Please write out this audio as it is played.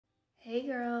Hey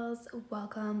girls,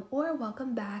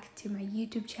 welcome back to my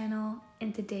YouTube channel.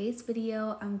 In today's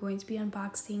video, I'm going to be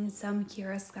unboxing some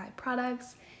Kiara Sky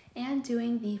products and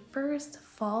doing the first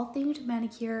fall themed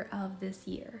manicure of this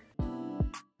year.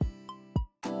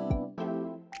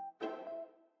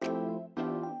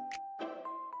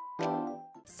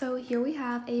 So here we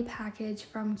have a package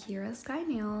from Kiara Sky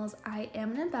Nails. I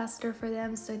am an ambassador for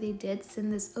them, so they did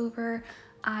send this over.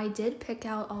 I did pick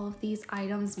out all of these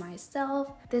items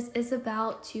myself. This is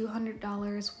about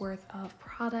 $200 worth of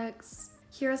products.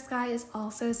 Kiara Sky is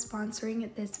also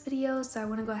sponsoring this video, so I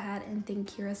want to go ahead and thank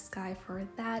Kiara Sky for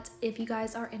that. If you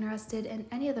guys are interested in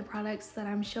any of the products that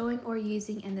I'm showing or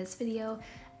using in this video,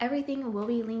 everything will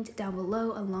be linked down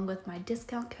below along with my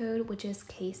discount code, which is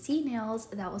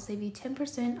KCNAILS. That will save you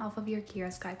 10% off of your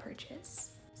Kiara Sky purchase.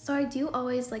 So I do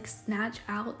always snatch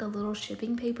out the little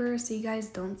shipping paper so you guys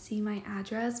don't see my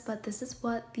address, but this is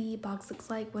what the box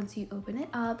looks like once you open it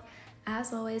up.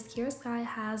 As always, Kiara Sky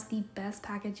has the best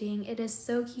packaging. It is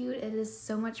so cute, it is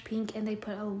so much pink, and they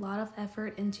put a lot of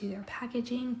effort into their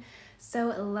packaging.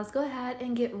 So let's go ahead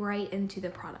and get right into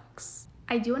the products.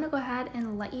 I do want to go ahead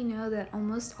and let you know that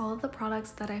almost all of the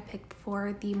products that I picked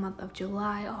for the month of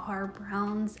July are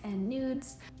browns and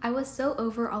nudes. I was so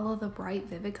over all of the bright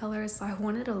vivid colors, so I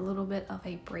wanted a little bit of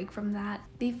a break from that.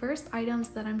 The first items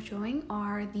that I'm showing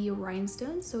are the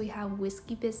Rhinestones. So we have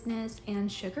Whiskey Business and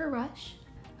Sugar Rush.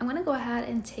 I'm going to go ahead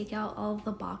and take out all of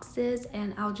the boxes,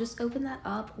 and I'll just open that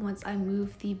up once I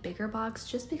move the bigger box,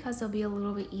 just because it'll be a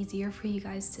little bit easier for you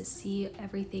guys to see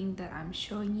everything that I'm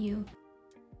showing you.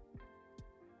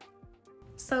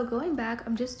 So going back,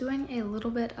 I'm just doing a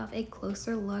little bit of a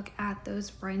closer look at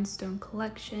those rhinestone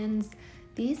collections.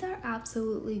 These are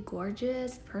absolutely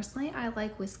gorgeous. Personally, I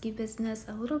like Whiskey Business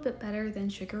a little bit better than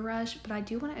Sugar Rush, but I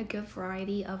do want a good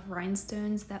variety of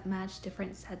rhinestones that match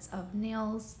different sets of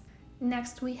nails.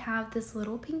 Next, we have this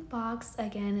little pink box.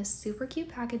 Again, a super cute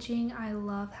packaging. I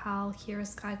love how Kiara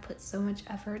Sky put so much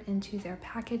effort into their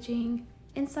packaging.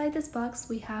 Inside this box,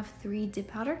 we have 3 dip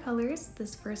powder colors.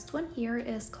 This first one here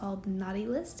is called Naughty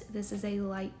List. This is a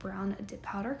light brown dip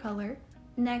powder color.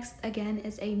 Next, again,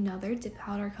 is another dip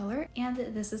powder color, and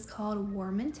this is called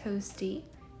Warm and Toasty.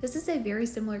 This is a very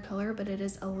similar color, but it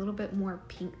is a little bit more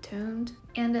pink toned.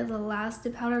 And the last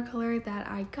dip powder color that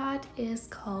I got is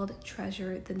called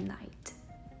Treasure the Night.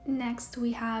 Next,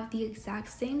 we have the exact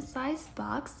same size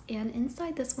box, and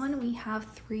inside this one, we have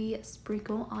 3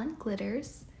 sprinkle on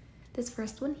glitters. This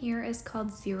first one here is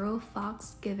called Zero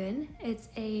Fox Given. It's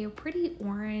a pretty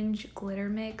orange glitter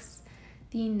mix.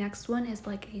 The next one is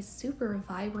like a super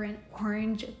vibrant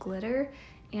orange glitter,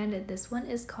 and this one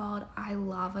is called I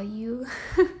Lava You.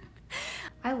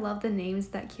 I love the names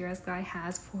that Kiara Sky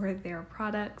has for their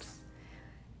products.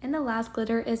 And the last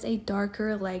glitter is a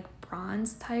darker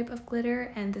bronze type of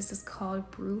glitter, and this is called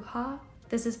Bruja.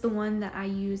 This is the one that I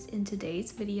use in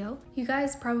today's video. You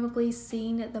guys probably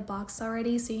seen the box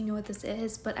already, so you know what this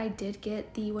is, but I did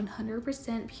get the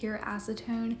 100% pure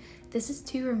acetone. This is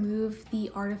to remove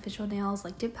the artificial nails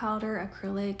like dip powder,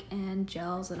 acrylic, and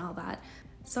gels and all that.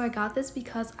 So I got this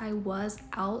because I was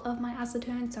out of my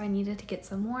acetone, so I needed to get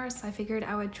some more, so I figured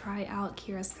I would try out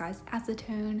Kiara Sky's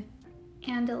acetone.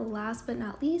 And last but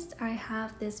not least, I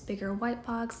have this bigger white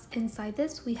box. Inside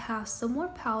this, we have some more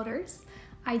powders.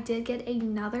 I did get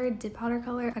another dip powder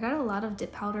color. I got a lot of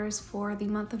dip powders for the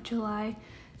month of July.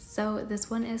 So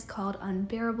this one is called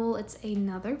Unbearable. It's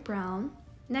another brown.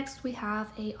 Next, we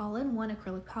have a all-in-one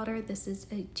acrylic powder. This is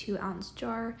a 2-ounce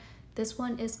jar. This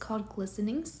one is called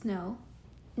Glistening Snow.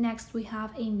 Next, we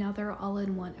have another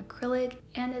all-in-one acrylic,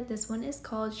 and this one is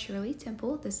called Shirley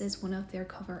Temple. This is one of their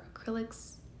cover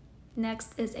acrylics.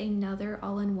 Next is another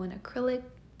all-in-one acrylic.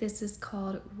 This is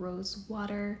called Rose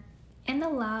Water. And the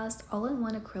last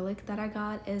all-in-one acrylic that I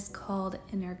got is called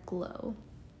Inner Glow.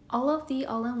 All of the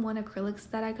all-in-one acrylics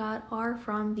that I got are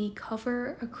from the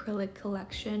Cover Acrylic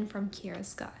collection from Kiara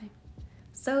Sky.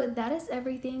 So that is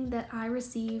everything that I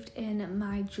received in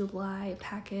my July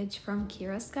package from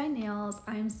Kiara Sky Nails.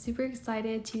 I'm super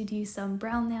excited to do some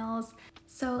brown nails.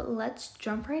 So let's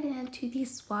jump right into the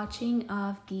swatching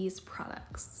of these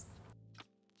products.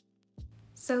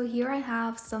 So here I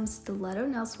have some stiletto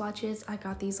nail swatches. I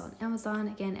got these on Amazon.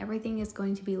 Again, everything is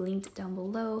going to be linked down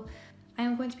below. I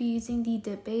am going to be using the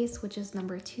dip base, which is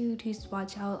number 2, to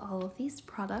swatch out all of these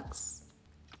products.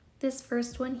 This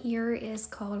first one here is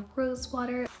called Rose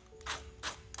Water.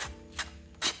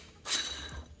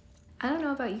 I don't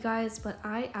know about you guys, but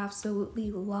I absolutely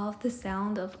love the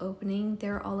sound of opening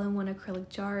their all-in-one acrylic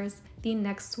jars. The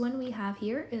next one we have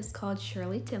here is called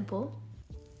Shirley Temple.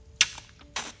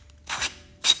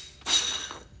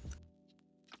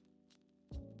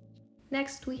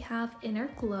 Next we have Inner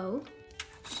Glow.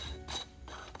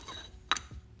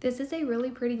 This is a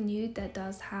really pretty nude that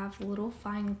does have little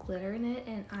fine glitter in it,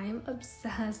 and I am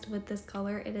obsessed with this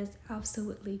color. It is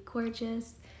absolutely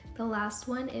gorgeous. The last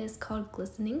one is called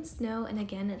Glistening Snow, and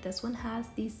again, this one has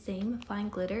the same fine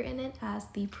glitter in it as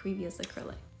the previous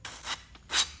acrylic.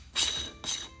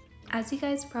 As you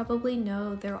guys probably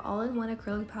know, their all-in-one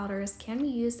acrylic powders can be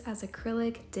used as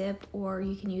acrylic, dip, or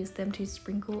you can use them to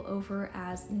sprinkle over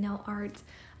as nail art.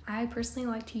 I personally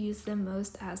like to use them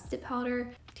most as dip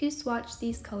powder. To swatch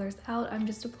these colors out, I'm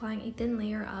just applying a thin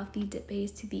layer of the dip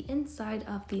base to the inside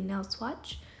of the nail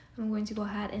swatch. I'm going to go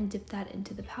ahead and dip that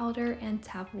into the powder and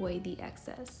tap away the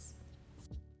excess.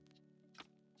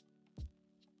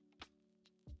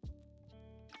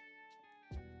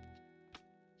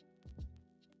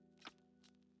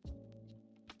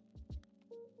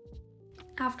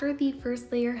 After the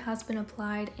first layer has been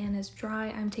applied and is dry,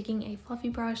 I'm taking a fluffy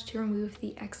brush to remove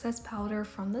the excess powder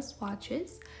from the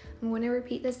swatches. I'm going to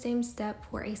repeat the same step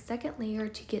for a second layer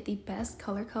to get the best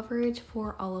color coverage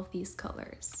for all of these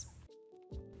colors.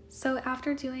 So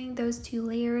after doing those 2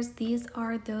 layers, these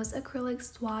are those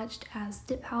acrylics swatched as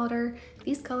dip powder.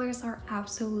 These colors are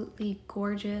absolutely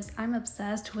gorgeous. I'm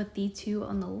obsessed with the 2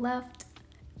 on the left.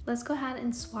 Let's go ahead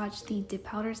and swatch the dip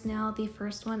powders now. The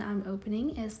first one I'm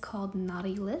opening is called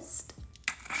Naughty List.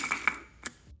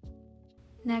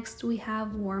 Next we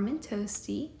have Warm and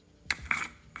Toasty.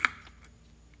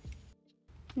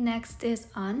 Next is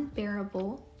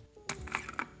Unbearable.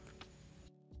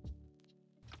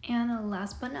 And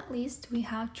last but not least, we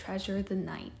have Treasure the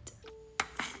Night.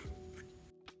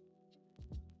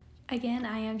 Again,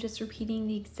 I am just repeating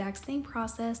the exact same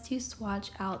process to swatch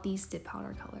out these dip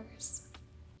powder colors.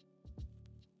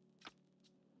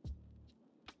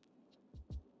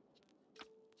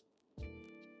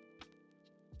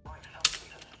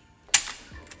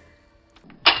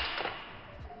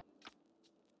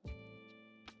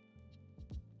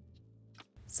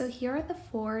 So here are the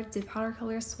 4 dip powder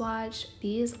color swatch.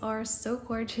 These are so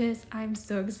gorgeous. I'm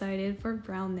so excited for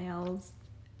brown nails.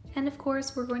 And of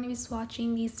course, we're going to be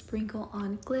swatching these sprinkle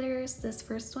on glitters. This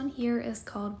first one here is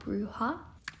called Bruja.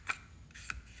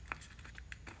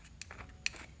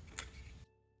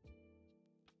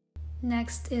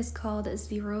 Next is called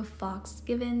Zero Fox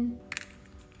Given.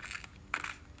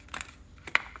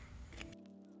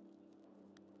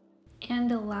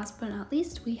 And last but not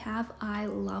least, we have I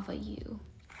Lava You.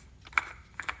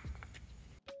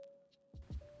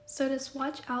 So to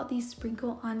swatch out these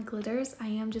sprinkle on glitters, I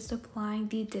am just applying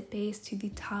the dip base to the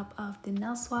top of the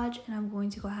nail swatch, and I'm going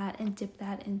to go ahead and dip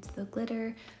that into the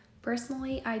glitter.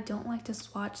 Personally, I don't like to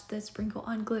swatch the sprinkle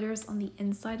on glitters on the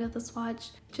inside of the swatch,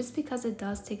 just because it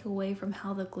does take away from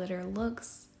how the glitter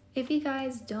looks. If you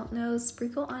guys don't know,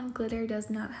 sprinkle on glitter does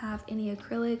not have any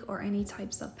acrylic or any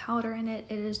types of powder in it.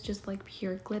 It is just like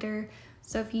pure glitter.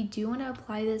 So if you do want to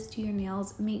apply this to your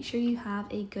nails, make sure you have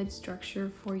a good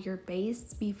structure for your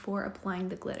base before applying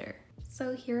the glitter.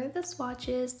 So here are the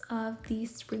swatches of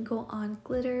these sprinkle on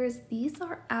glitters. These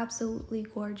are absolutely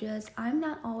gorgeous. I'm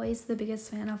not always the biggest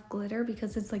fan of glitter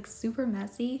because it's like super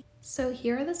messy. So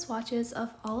here are the swatches of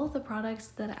all of the products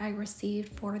that I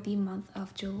received for the month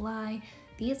of July.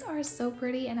 These are so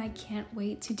pretty and I can't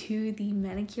wait to do the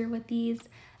manicure with these.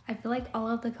 I feel like all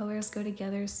of the colors go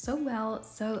together so well,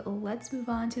 so let's move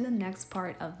on to the next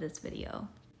part of this video.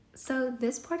 So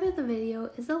this part of the video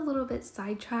is a little bit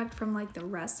sidetracked from like the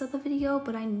rest of the video,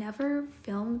 but I never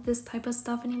filmed this type of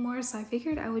stuff anymore, so I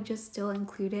figured I would just still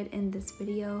include it in this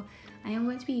video. I am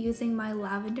going to be using my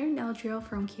lavender nail drill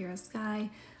from Kiara.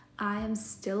 I am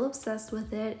still obsessed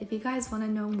with it. If you guys want to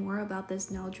know more about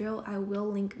this nail drill, I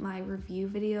will link my review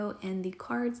video in the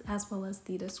cards as well as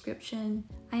the description.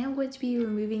 I am going to be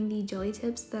removing the jelly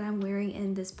tips that I'm wearing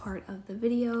in this part of the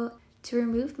video. To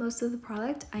remove most of the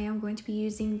product, I am going to be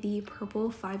using the purple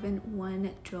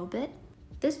 5-in-1 drill bit.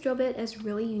 This drill bit is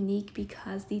really unique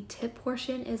because the tip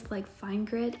portion is like fine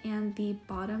grit and the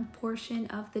bottom portion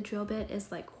of the drill bit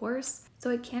is like coarse.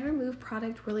 So it can remove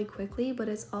product really quickly, but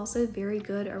it's also very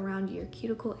good around your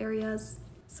cuticle areas.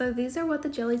 So these are what the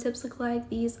jelly tips look like.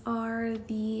 These are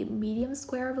the medium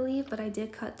square, I believe, but I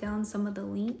did cut down some of the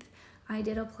length. I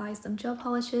did apply some gel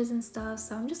polishes and stuff,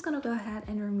 so I'm just gonna go ahead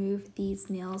and remove these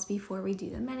nails before we do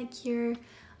the manicure.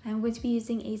 I'm going to be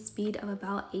using a speed of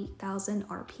about 8,000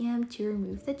 RPM to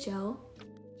remove the gel.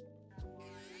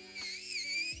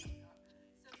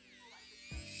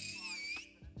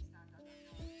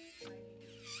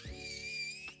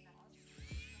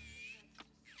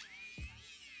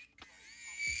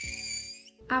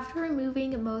 After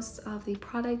removing most of the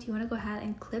product, you want to go ahead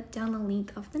and clip down the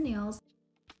length of the nails.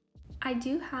 I I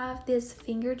do have this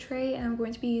finger tray and I'm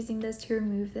going to be using this to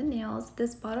remove the nails.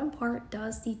 This bottom part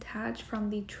does detach from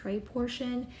the tray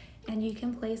portion, and you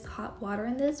can place hot water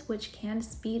in this, which can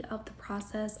speed up the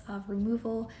process of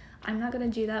removal. I'm not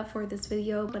going to do that for this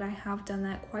video, but I have done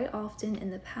that quite often in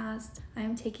the past. I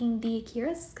am taking the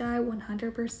Kiara Sky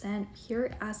 100% pure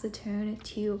acetone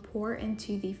to pour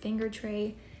into the finger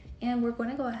tray, and we're going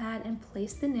to go ahead and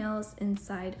place the nails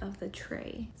inside of the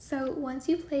tray. So once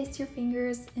you place your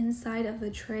fingers inside of the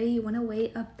tray, you want to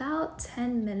wait about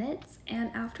 10 minutes,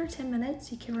 and after 10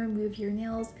 minutes you can remove your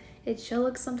nails. It should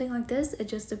look something like this. It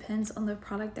just depends on the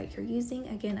product that you're using.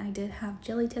 Again, I did have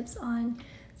jelly tips on.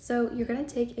 So you're going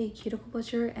to take a cuticle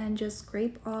pusher and just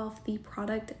scrape off the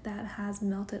product that has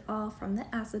melted off from the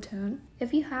acetone.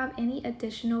 If you have any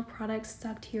additional product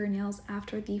stuck to your nails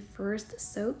after the first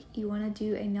soak, you want to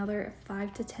do another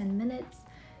 5 to 10 minutes.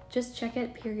 Just check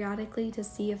it periodically to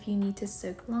see if you need to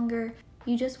soak longer.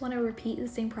 You just want to repeat the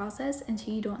same process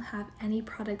until you don't have any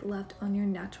product left on your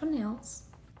natural nails.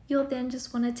 You'll then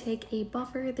just want to take a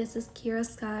buffer. This is Kiara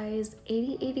Sky's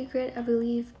 80 grit, I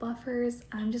believe, buffers.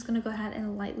 I'm just going to go ahead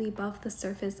and lightly buff the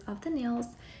surface of the nails,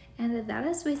 and that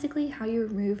is basically how you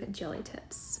remove jelly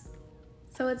tips.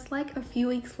 So it's like a few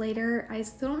weeks later. I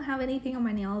still don't have anything on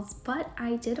my nails, but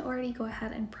I did already go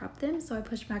ahead and prep them. So I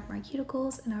pushed back my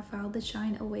cuticles and I filed the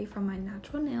shine away from my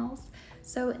natural nails.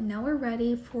 So now we're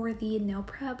ready for the nail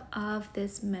prep of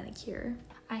this manicure.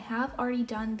 I have already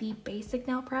done the basic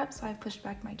nail prep, so I've pushed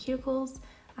back my cuticles.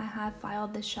 I have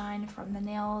filed the shine from the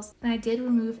nails, and I did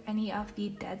remove any of the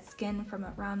dead skin from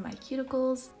around my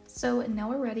cuticles. So now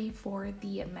we're ready for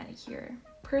the manicure.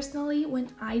 Personally, when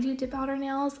I do dip powder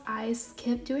nails, I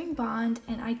skip doing bond,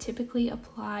 and I typically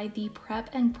apply the prep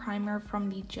and primer from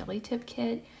the jelly tip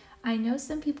kit. I know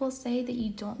some people say that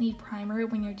you don't need primer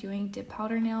when you're doing dip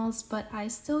powder nails, but I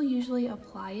still usually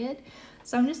apply it.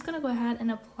 So I'm just going to go ahead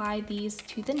and apply these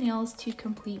to the nails to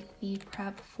complete the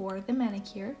prep for the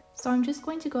manicure. So I'm just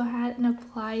going to go ahead and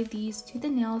apply these to the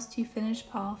nails to finish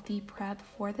off the prep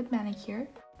for the manicure.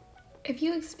 If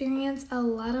you experience a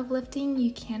lot of lifting,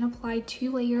 you can apply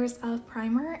 2 layers of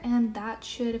primer and that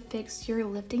should fix your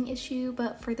lifting issue,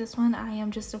 but for this one I am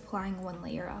just applying 1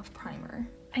 layer of primer.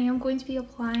 I am going to be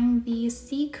applying the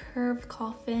C-Curve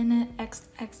Coffin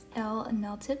XXL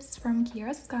nail tips from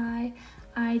Kiara Sky.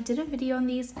 I did a video on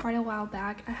these quite a while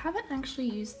back. I haven't actually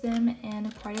used them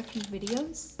in quite a few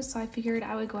videos, so I figured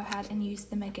I would go ahead and use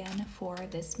them again for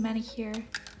this manicure.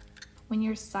 When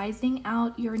you're sizing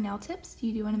out your nail tips,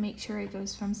 you do want to make sure it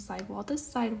goes from sidewall to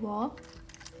sidewall.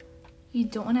 You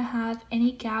don't want to have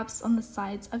any gaps on the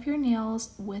sides of your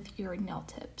nails with your nail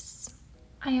tips.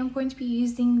 I am going to be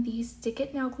using the Stick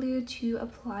It nail glue to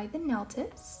apply the nail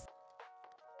tips.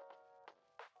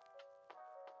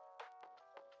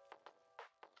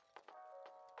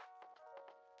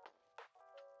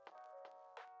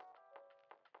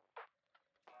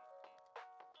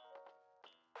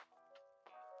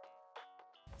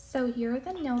 So here are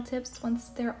the nail tips once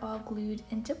they're all glued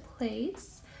into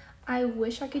place. I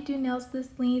wish I could do nails this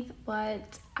length,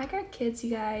 but I got kids, you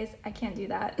guys. I can't do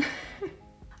that.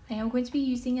 I am going to be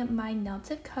using my nail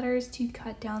tip cutters to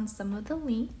cut down some of the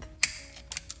length.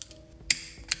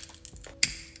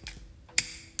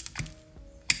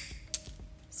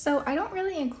 So I don't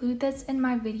really include this in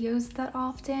my videos that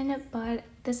often, but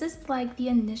this is like the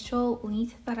initial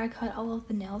length that I cut all of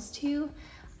the nails to.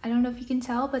 I don't know if you can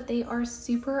tell, but they are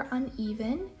super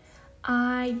uneven.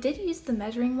 I did use the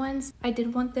measuring ones. I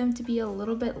did want them to be a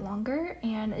little bit longer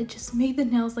and it just made the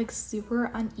nails like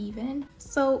super uneven.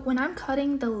 So when I'm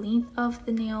cutting the length of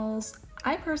the nails,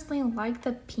 I personally like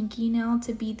the pinky nail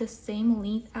to be the same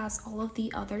length as all of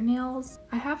the other nails.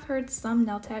 I have heard some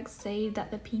nail techs say that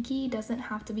the pinky doesn't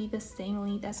have to be the same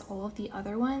length as all of the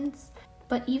other ones.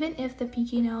 But even if the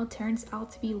pinky nail turns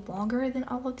out to be longer than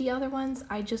all of the other ones,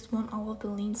 I just want all of the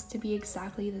lengths to be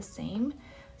exactly the same.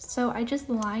 So I just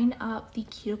line up the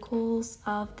cuticles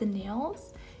of the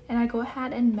nails and I go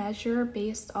ahead and measure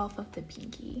based off of the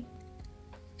pinky.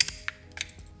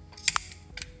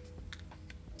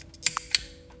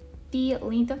 The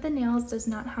length of the nails does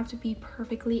not have to be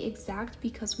perfectly exact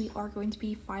because we are going to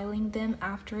be filing them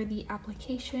after the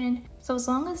application. So as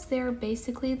long as they're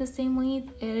basically the same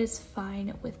length, it is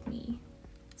fine with me.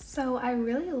 So I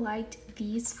really liked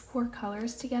these 4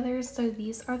 colors together. So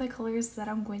these are the colors that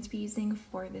I'm going to be using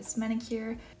for this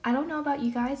manicure. I don't know about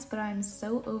you guys, but I'm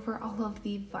so over all of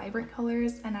the vibrant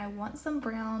colors and I want some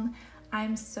brown.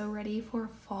 I'm so ready for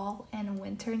fall and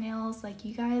winter nails. Like,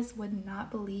 you guys would not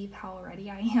believe how ready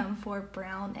I am for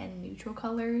brown and neutral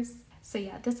colors. So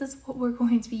yeah, this is what we're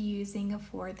going to be using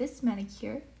for this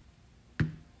manicure.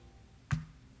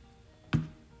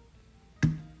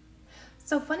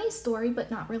 So funny story, but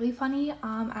not really funny.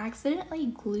 I accidentally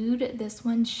glued this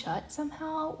one shut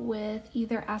somehow with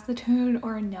either acetone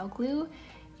or nail glue,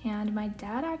 and my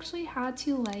dad actually had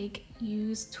to like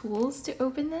use tools to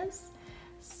open this.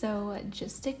 So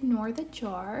just ignore the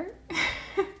jar.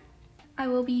 I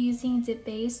will be using dip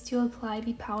base to apply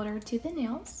the powder to the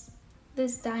nails.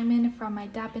 This diamond from my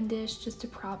dapping dish just to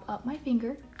prop up my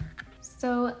finger.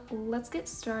 So let's get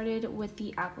started with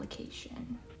the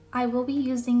application. I will be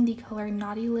using the color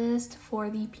Naughty List for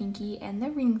the pinky and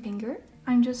the ring finger.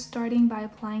 I'm just starting by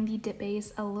applying the dip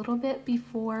base a little bit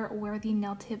before where the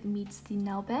nail tip meets the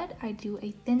nail bed. I do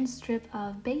a thin strip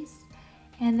of base,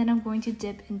 and then I'm going to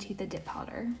dip into the dip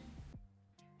powder.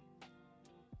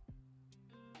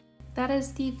 That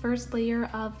is the first layer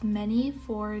of many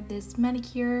for this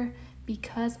manicure.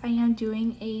 Because I am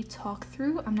doing a talk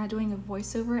through, I'm not doing a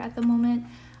voiceover at the moment.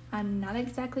 I'm not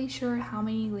exactly sure how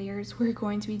many layers we're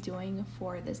going to be doing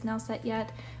for this nail set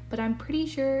yet, but I'm pretty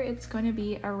sure it's going to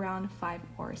be around 5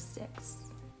 or 6.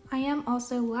 I am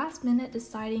also last minute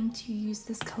deciding to use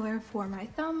this color for my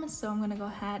thumb, so I'm going to go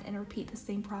ahead and repeat the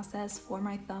same process for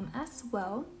my thumb as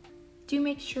well. Do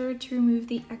make sure to remove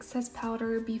the excess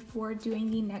powder before doing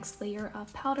the next layer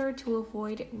of powder to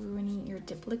avoid ruining your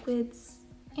dip liquids.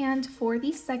 And for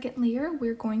the second layer,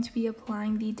 we're going to be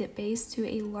applying the dip base to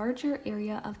a larger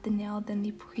area of the nail than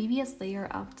the previous layer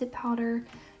of dip powder.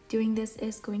 Doing this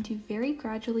is going to very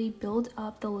gradually build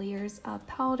up the layers of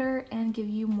powder and give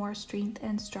you more strength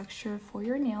and structure for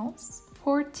your nails.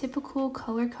 For typical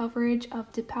color coverage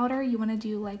of dip powder, you want to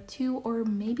do like 2 or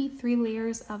maybe 3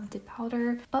 layers of dip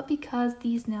powder, but because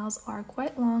these nails are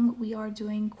quite long, we are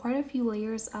doing quite a few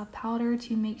layers of powder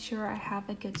to make sure I have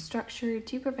a good structure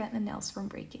to prevent the nails from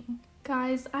breaking.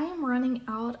 Guys, I am running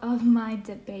out of my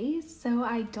dip base, so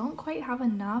I don't quite have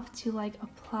enough to like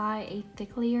apply a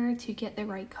thick layer to get the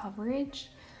right coverage.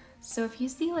 So if you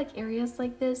see like areas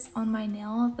like this on my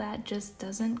nail that just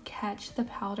doesn't catch the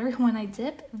powder when I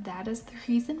dip, that is the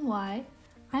reason why.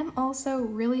 I'm also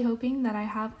really hoping that I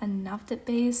have enough dip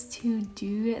base to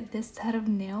do this set of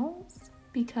nails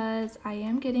because I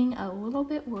am getting a little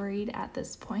bit worried at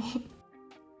this point.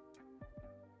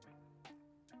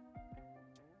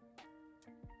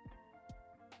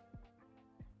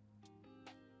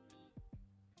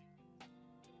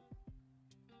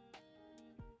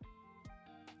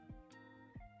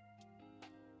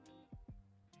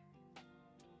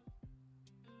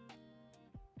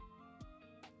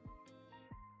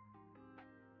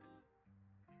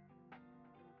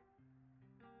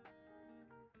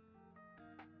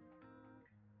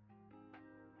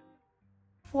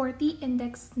 For the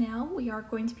index nail, we are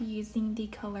going to be using the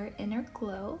color Inner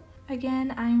Glow.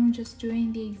 Again, I'm just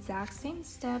doing the exact same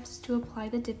steps to apply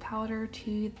the dip powder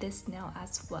to this nail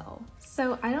as well.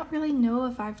 So I don't really know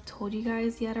if I've told you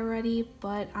guys yet already,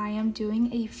 but I am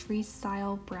doing a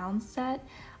freestyle brown set.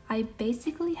 I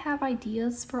basically have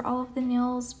ideas for all of the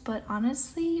nails, but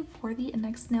honestly, for the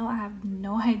index nail, I have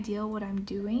no idea what I'm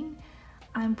doing.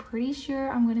 I'm pretty sure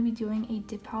I'm going to be doing a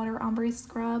dip powder ombre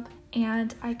scrub,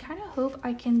 and I kind of hope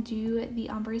I can do the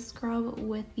ombre scrub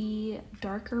with the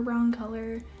darker brown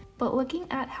color. But looking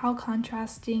at how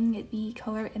contrasting the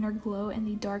color Inner Glow and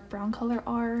the dark brown color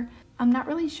are, I'm not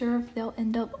really sure if they'll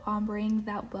end up ombreing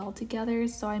that well together,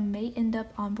 so I may end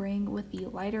up ombreing with the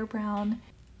lighter brown.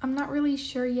 I'm not really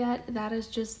sure yet. That is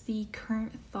just the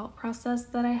current thought process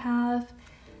that I have.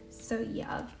 So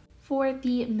yeah. For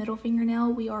the middle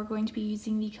fingernail, we are going to be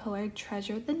using the color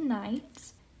Treasure the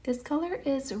Night. This color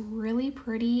is really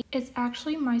pretty. It's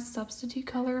actually my substitute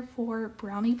color for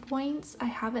brownie points. I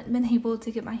haven't been able to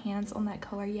get my hands on that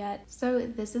color yet, so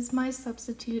this is my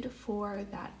substitute for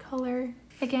that color.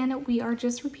 Again, we are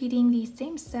just repeating the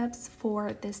same steps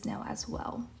for this nail as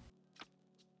well.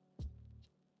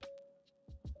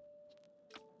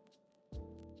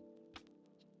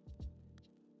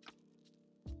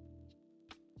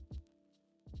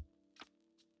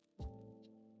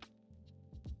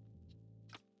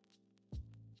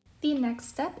 The next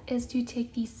step is to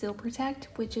take the Seal Protect,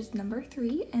 which is number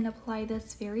 3, and apply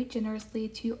this very generously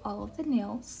to all of the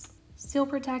nails. Seal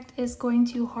Protect is going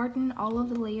to harden all of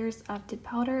the layers of dip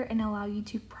powder and allow you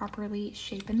to properly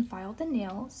shape and file the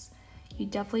nails. You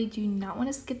definitely do not want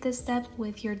to skip this step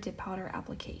with your dip powder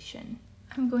application.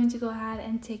 I'm going to go ahead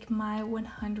and take my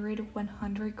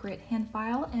 100 grit hand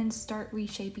file and start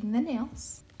reshaping the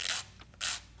nails.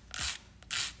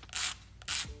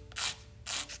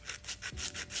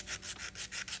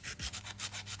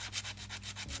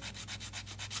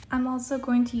 I'm also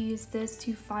going to use this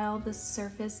to file the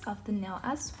surface of the nail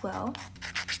as well.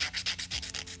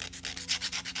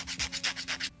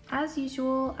 As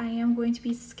usual, I am going to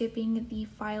be skipping the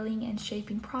filing and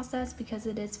shaping process because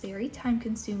it is very time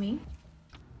consuming.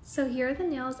 So here are the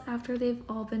nails after they've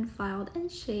all been filed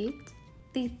and shaped.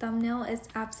 The thumbnail is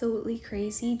absolutely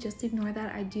crazy, just ignore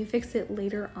that, I do fix it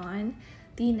later on.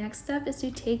 The next step is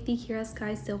to take the Kiara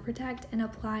Sky Seal Protect and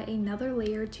apply another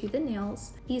layer to the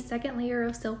nails. The second layer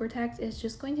of Seal Protect is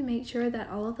just going to make sure that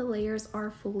all of the layers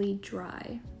are fully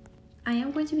dry. I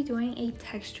am going to be doing a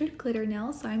textured glitter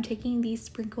nail, so I'm taking the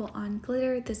Sprinkle On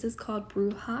Glitter. This is called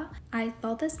Bruja. I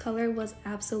thought this color was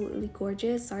absolutely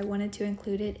gorgeous, so I wanted to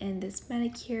include it in this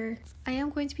manicure. I am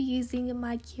going to be using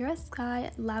my Kiara Sky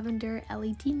Lavender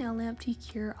LED nail lamp to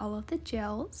cure all of the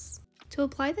gels. To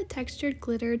apply the textured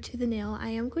glitter to the nail, I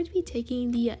am going to be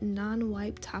taking the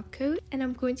non-wipe top coat, and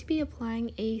I'm going to be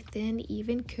applying a thin,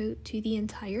 even coat to the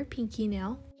entire pinky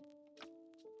nail.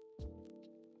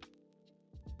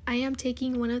 I am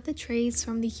taking one of the trays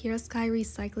from the Kiara Sky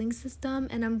recycling system,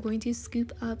 and I'm going to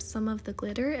scoop up some of the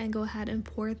glitter and go ahead and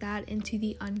pour that into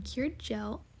the uncured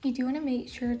gel. You do want to make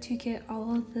sure to get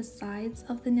all of the sides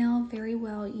of the nail very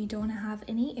well. You don't want to have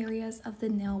any areas of the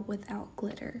nail without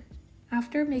glitter.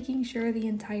 After making sure the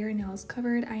entire nail is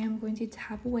covered, I am going to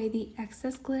tap away the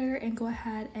excess glitter and go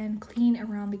ahead and clean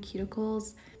around the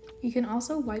cuticles. You can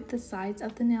also wipe the sides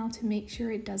of the nail to make sure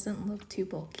it doesn't look too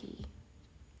bulky.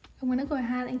 I'm going to go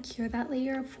ahead and cure that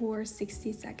layer for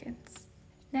 60 seconds.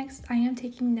 Next, I am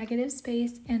taking Negative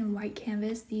Space and white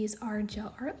canvas. These are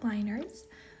gel art liners.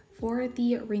 For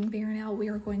the ring fingernail, we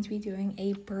are going to be doing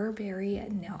a Burberry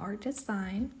nail art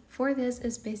design. For this,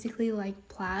 it's basically like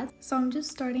plaid. So I'm just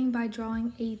starting by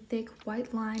drawing a thick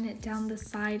white line down the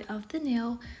side of the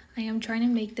nail. I am trying to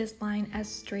make this line as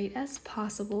straight as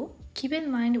possible. Keep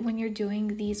in mind when you're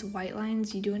doing these white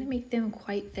lines, you do want to make them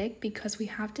quite thick because we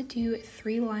have to do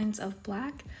 3 lines of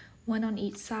black, 1 on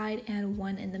each side and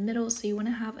 1 in the middle. So you want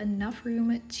to have enough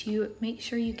room to make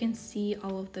sure you can see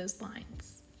all of those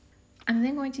lines. I'm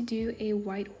then going to do a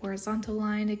white horizontal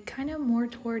line, kind of more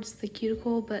towards the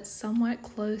cuticle, but somewhat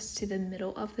close to the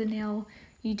middle of the nail.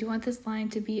 You do want this line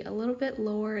to be a little bit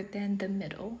lower than the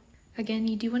middle. Again,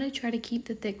 you do want to try to keep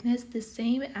the thickness the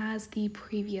same as the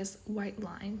previous white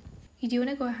line. You do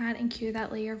want to go ahead and cure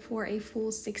that layer for a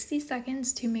full 60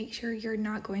 seconds to make sure you're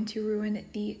not going to ruin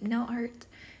the nail art.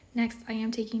 Next, I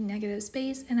am taking Negative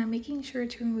Space and I'm making sure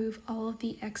to remove all of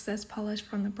the excess polish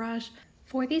from the brush.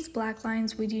 For these black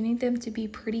lines, we do need them to be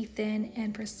pretty thin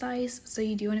and precise, so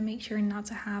you do want to make sure not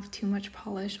to have too much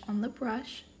polish on the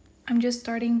brush. I'm just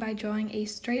starting by drawing a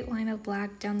straight line of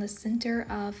black down the center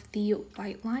of the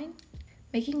white line.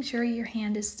 Making sure your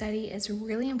hand is steady is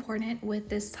really important with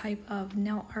this type of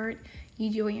nail art.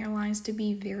 You do want your lines to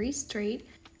be very straight.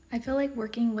 I feel like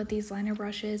working with these liner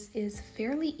brushes is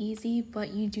fairly easy, but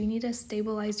you do need to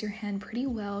stabilize your hand pretty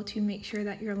well to make sure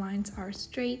that your lines are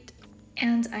straight.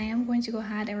 And I am going to go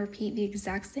ahead and repeat the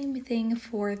exact same thing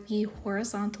for the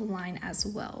horizontal line as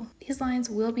well. These lines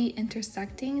will be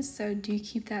intersecting, so do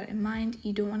keep that in mind.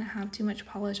 You don't want to have too much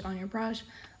polish on your brush,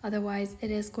 otherwise it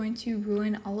is going to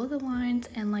ruin all of the lines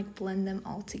and like blend them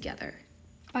all together.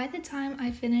 By the time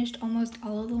I finished almost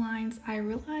all of the lines, I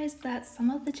realized that some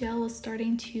of the gel was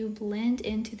starting to blend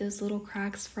into those little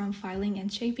cracks from filing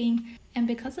and shaping. And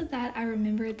because of that, I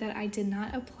remembered that I did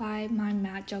not apply my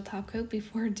matte gel top coat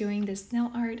before doing this nail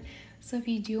art. So if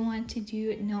you do want to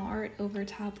do nail art over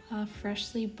top of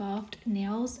freshly buffed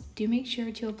nails, do make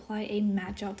sure to apply a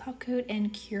matte gel top coat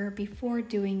and cure before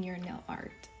doing your nail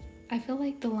art. I feel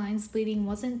like the lines bleeding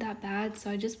wasn't that bad,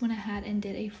 so I just went ahead and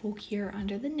did a full cure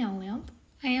under the nail lamp.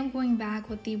 I am going back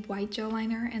with the white gel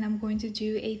liner and I'm going to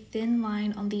do a thin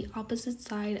line on the opposite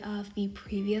side of the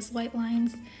previous white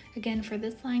lines. Again, for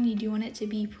this line, you do want it to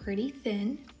be pretty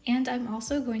thin. And I'm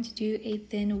also going to do a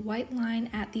thin white line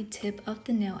at the tip of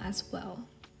the nail as well.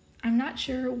 I'm not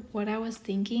sure what I was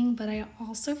thinking, but I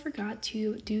also forgot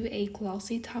to do a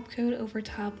glossy top coat over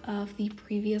top of the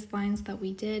previous lines that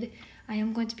we did. I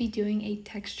am going to be doing a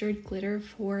textured glitter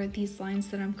for these lines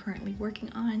that I'm currently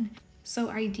working on.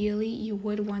 So ideally, you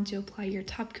would want to apply your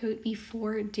top coat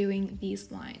before doing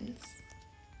these lines.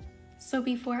 So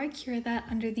before I cure that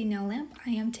under the nail lamp,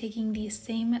 I am taking the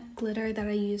same glitter that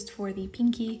I used for the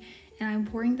pinky and I'm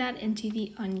pouring that into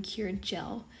the uncured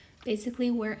gel. Basically,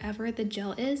 wherever the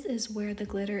gel is where the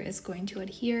glitter is going to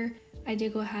adhere. I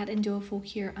did go ahead and do a full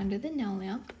cure under the nail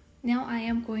lamp. Now I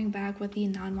am going back with the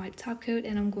non-wipe top coat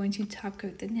and I'm going to top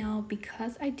coat the nail.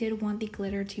 Because I did want the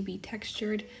glitter to be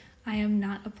textured, I am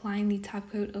not applying the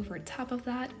top coat over top of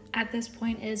that. At this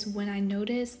point is when I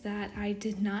noticed that I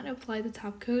did not apply the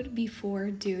top coat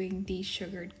before doing the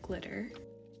sugared glitter.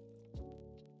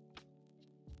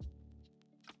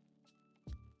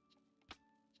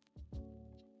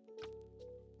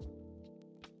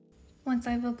 Once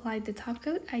I've applied the top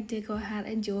coat, I did go ahead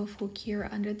and do a full cure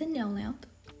under the nail lamp.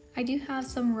 I do have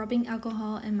some rubbing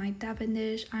alcohol in my dabbing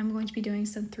dish. I'm going to be doing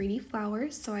some 3D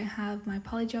flowers, so I have my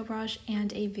polygel brush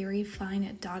and a very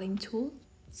fine dotting tool.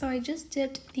 So I just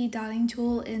dipped the dotting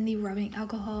tool in the rubbing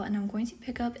alcohol, and I'm going to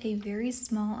pick up a very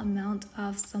small amount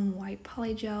of some white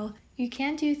polygel. You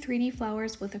can do 3D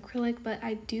flowers with acrylic, but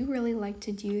I do really like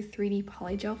to do 3D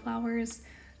polygel flowers.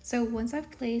 So once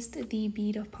I've placed the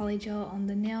bead of polygel on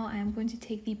the nail, I am going to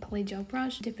take the polygel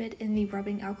brush, dip it in the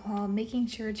rubbing alcohol, making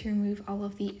sure to remove all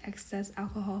of the excess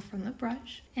alcohol from the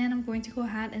brush. And I'm going to go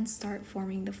ahead and start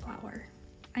forming the flower.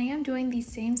 I am doing the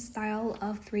same style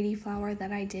of 3D flower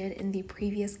that I did in the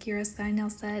previous Kiara Sky nail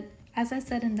set. As I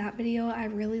said in that video, I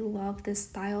really love this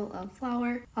style of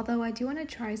flower, although I do want to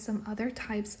try some other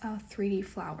types of 3D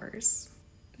flowers.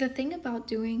 The thing about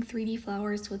doing 3D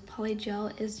flowers with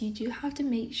polygel is you do have to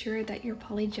make sure that your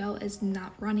polygel is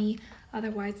not runny,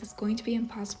 otherwise it's going to be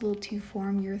impossible to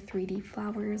form your 3D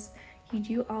flowers. You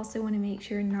do also want to make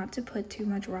sure not to put too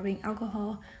much rubbing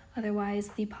alcohol, otherwise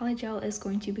the polygel is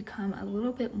going to become a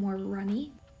little bit more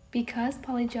runny. Because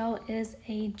polygel is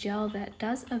a gel that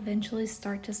does eventually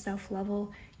start to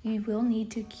self-level, you will need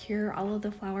to cure all of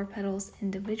the flower petals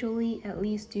individually, at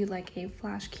least do like a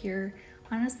flash cure.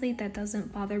 Honestly, that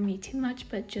doesn't bother me too much,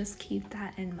 but just keep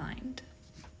that in mind.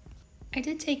 I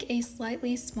did take a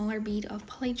slightly smaller bead of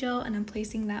polygel and I'm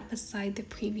placing that beside the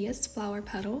previous flower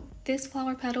petal. This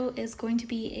flower petal is going to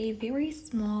be a very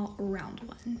small round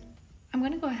one. I'm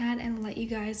going to go ahead and let you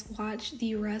guys watch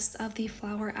the rest of the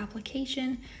flower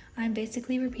application. I'm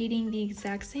basically repeating the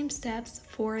exact same steps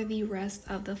for the rest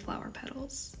of the flower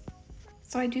petals.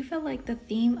 So I do feel like the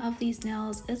theme of these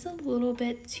nails is a little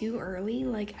bit too early.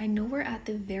 Like, I know we're at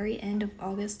the very end of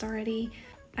August already.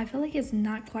 I feel like it's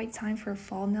not quite time for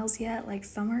fall nails yet. Like,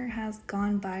 summer has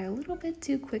gone by a little bit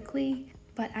too quickly.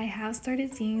 But I have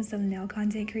started seeing some nail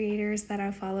content creators that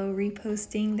I follow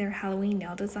reposting their Halloween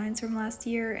nail designs from last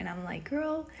year, and I'm like,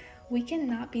 girl, we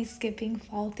cannot be skipping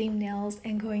fall themed nails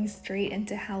and going straight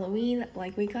into Halloween.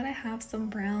 Like, we gotta have some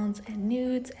browns and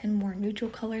nudes and more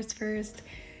neutral colors first.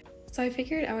 So I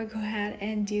figured I would go ahead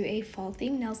and do a fall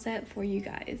themed nail set for you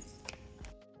guys.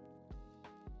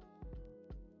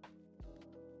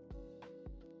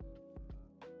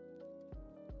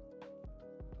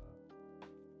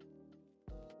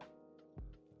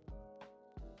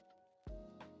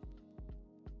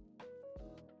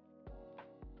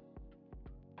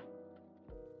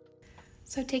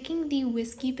 So taking the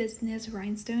Whiskey Business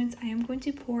rhinestones, I am going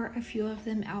to pour a few of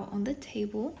them out on the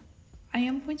table. I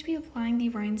am going to be applying the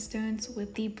rhinestones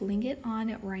with the Bling It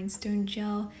On Rhinestone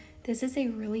Gel. This is a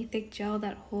really thick gel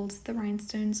that holds the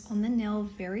rhinestones on the nail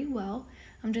very well.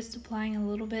 I'm just applying a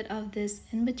little bit of this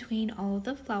in between all of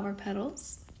the flower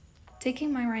petals.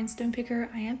 Taking my rhinestone picker,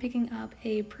 I am picking up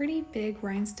a pretty big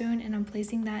rhinestone and I'm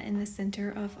placing that in the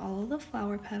center of all of the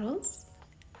flower petals.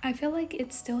 I feel like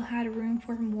it still had room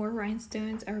for more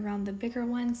rhinestones around the bigger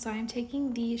ones, so I'm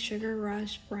taking the Sugar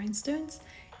Rush rhinestones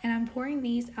and I'm pouring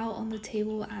these out on the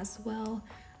table as well.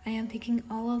 I am picking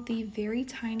all of the very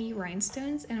tiny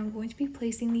rhinestones and I'm going to be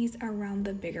placing these around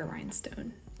the bigger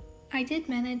rhinestone. I did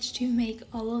manage to make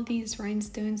all of these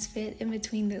rhinestones fit in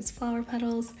between those flower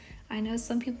petals. I know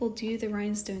some people do the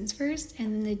rhinestones first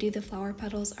and then they do the flower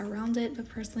petals around it, but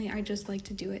personally I just like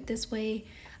to do it this way.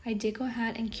 I did go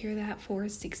ahead and cure that for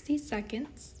 60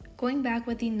 seconds. Going back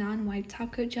with the non-wipe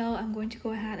top coat gel, I'm going to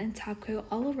go ahead and top coat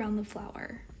all around the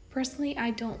flower. Personally,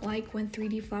 I don't like when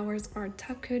 3D flowers are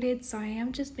top coated, so I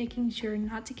am just making sure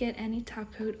not to get any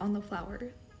top coat on the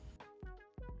flower.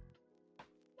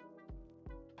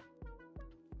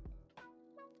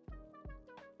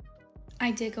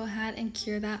 I did go ahead and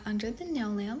cure that under the nail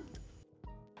lamp.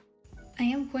 I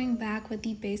am going back with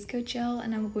the base coat gel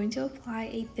and I'm going to apply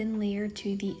a thin layer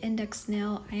to the index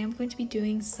nail. I am going to be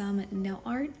doing some nail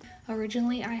art.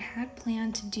 Originally, I had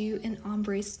planned to do an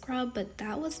ombre scrub, but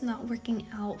that was not working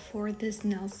out for this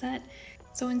nail set.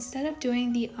 So instead of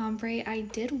doing the ombre, I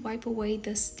did wipe away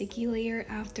the sticky layer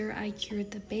after I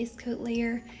cured the base coat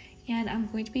layer, and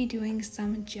I'm going to be doing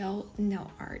some gel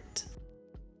nail art.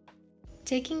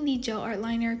 Taking the gel art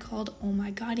liner called Oh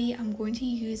My Goddie, I'm going to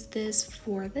use this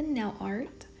for the nail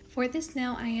art. For this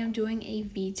nail, I am doing a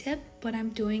V-tip, but I'm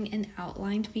doing an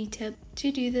outlined V-tip.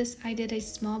 To do this, I did a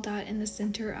small dot in the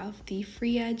center of the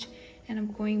free edge, and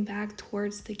I'm going back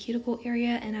towards the cuticle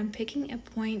area, and I'm picking a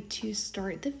point to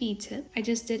start the V-tip. I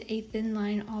just did a thin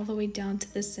line all the way down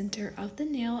to the center of the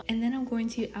nail, and then I'm going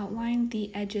to outline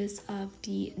the edges of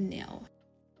the nail.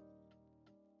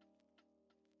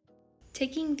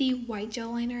 Taking the white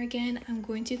gel liner again, I'm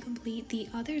going to complete the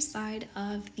other side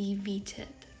of the V-tip.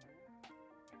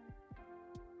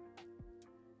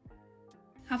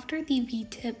 After the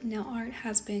V-tip nail art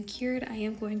has been cured, I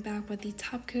am going back with the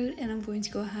top coat and I'm going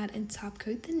to go ahead and top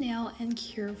coat the nail and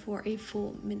cure for a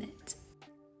full minute.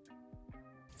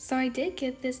 So I did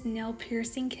get this nail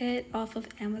piercing kit off of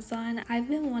Amazon. I've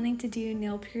been wanting to do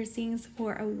nail piercings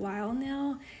for a while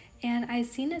now, and I've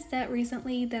seen a set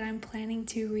recently that I'm planning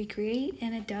to recreate,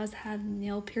 and it does have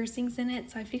nail piercings in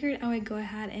it, so I figured I would go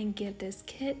ahead and get this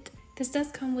kit. This does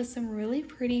come with some really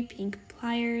pretty pink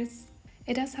pliers.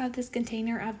 It does have this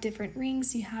container of different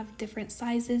rings. You have different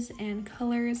sizes and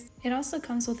colors. It also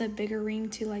comes with a bigger ring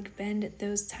to like bend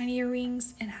those tinier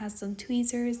rings. It has some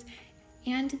tweezers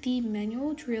and the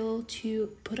manual drill to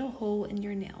put a hole in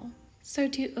your nail. So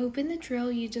to open the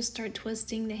drill, you just start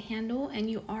twisting the handle and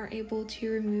you are able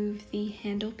to remove the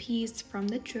handle piece from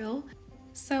the drill.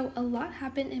 So a lot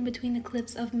happened in between the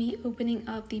clips of me opening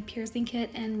up the piercing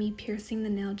kit and me piercing the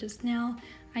nail just now.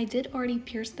 I did already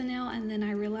pierce the nail and then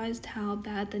I realized how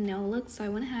bad the nail looked, so I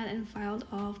went ahead and filed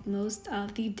off most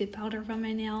of the dip powder from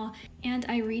my nail, and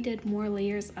I redid more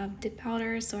layers of dip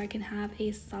powder so I can have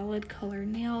a solid color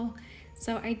nail.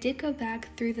 So I did go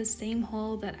back through the same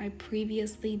hole that I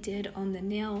previously did on the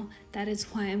nail. That is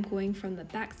why I'm going from the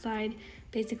back side.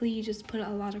 Basically, you just put a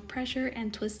lot of pressure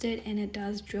and twist it and it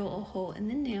does drill a hole in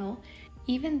the nail.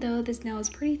 Even though this nail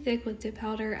is pretty thick with dip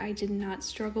powder, I did not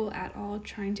struggle at all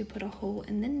trying to put a hole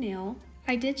in the nail.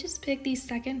 I did just pick the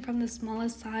second from the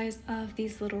smallest size of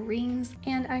these little rings,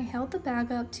 and I held the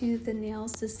bag up to the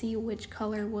nails to see which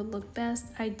color would look best.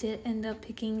 I did end up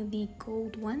picking the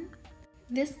gold one.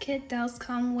 This kit does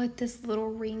come with this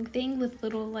little ring thing with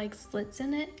little like slits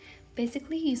in it.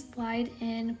 Basically, you slide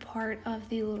in part of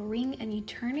the little ring and you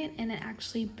turn it and it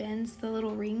actually bends the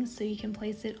little ring so you can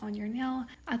place it on your nail.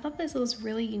 I thought this was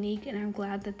really unique and I'm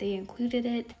glad that they included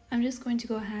it. I'm just going to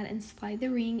go ahead and slide the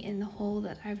ring in the hole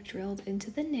that I've drilled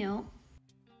into the nail.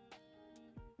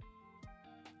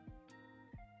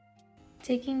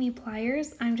 Taking the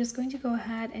pliers, I'm just going to go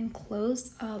ahead and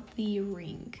close up the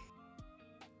ring.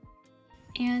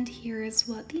 And here is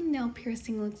what the nail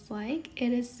piercing looks like.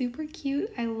 It is super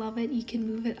cute. I love it. You can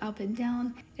move it up and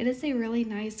down. It is a really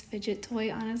nice fidget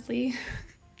toy, honestly.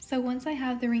 So once I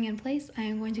have the ring in place, I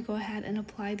am going to go ahead and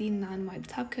apply the non-wipe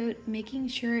top coat, making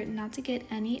sure not to get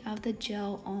any of the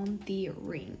gel on the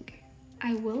ring.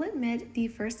 I will admit, the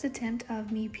first attempt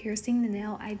of me piercing the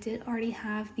nail, I did already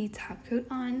have the top coat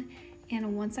on,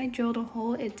 and once I drilled a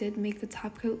hole, it did make the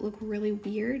top coat look really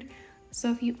weird. So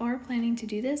if you are planning to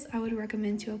do this, I would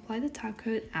recommend to apply the top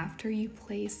coat after you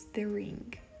place the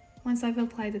ring. Once I've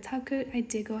applied the top coat, I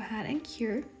did go ahead and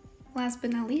cure. Last but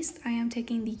not least, I am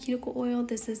taking the cuticle oil.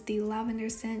 This is the lavender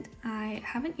scent. I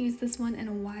haven't used this one in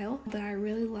a while, but I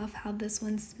really love how this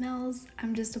one smells.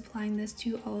 I'm just applying this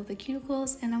to all of the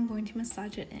cuticles and I'm going to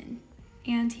massage it in.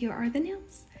 And here are the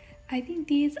nails. I think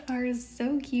these are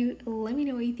so cute. Let me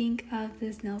know what you think of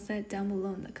this nail set down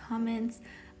below in the comments.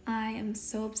 I am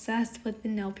so obsessed with the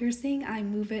nail piercing. I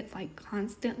move it like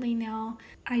constantly now.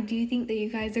 I do think that you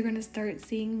guys are going to start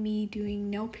seeing me doing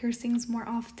nail piercings more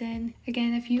often.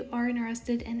 Again, if you are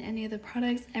interested in any of the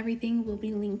products, everything will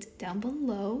be linked down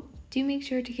below. Do make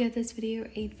sure to give this video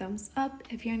a thumbs up.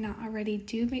 If you're not already,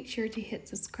 do make sure to hit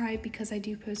subscribe because I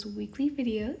do post weekly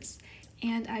videos.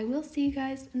 And I will see you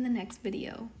guys in the next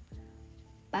video.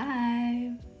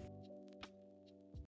 Bye!